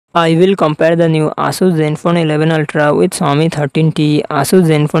I will compare the new Asus Zenfone 11 Ultra with Xiaomi 13T. Asus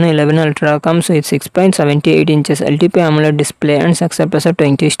Zenfone 11 Ultra comes with 6.78 inches LTP AMOLED display and success ratio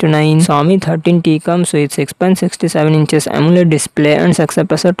 20:9. Xiaomi 13T comes with 6.67 inches AMOLED display and success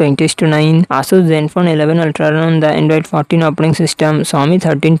ratio 20:9. Asus Zenfone 11 Ultra run on the Android 14 operating system. Xiaomi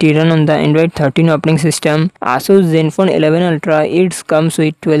 13T run on the Android 13 operating system. Asus Zenfone 11 Ultra it comes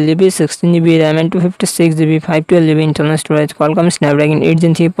with 12GB, 16GB RAM and 256GB, 512GB internal storage. Qualcomm Snapdragon 8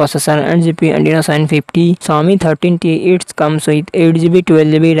 Gen 3 processor and GPU Adreno 750. Xiaomi 13T it comes with 8GB,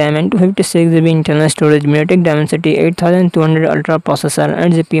 12GB RAM and 256GB internal storage. MediaTek Dimensity 8200 Ultra processor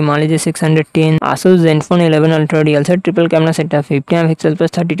and GPU Mali G610. Asus Zenfone 11 Ultra dual set triple camera setup 50 MP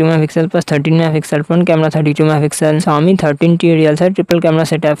plus 32 MP plus 13 MP front camera 32 MP. Xiaomi 13T dual set triple camera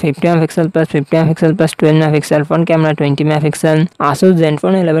setup 50 MP plus 50 MP plus 12 MP front camera 20 MP. Asus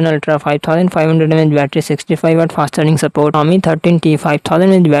Zenfone 11 Ultra 5500 mAh battery, 65W fast charging support. Xiaomi 13T 5000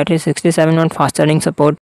 mAh battery, 67W fast charging support.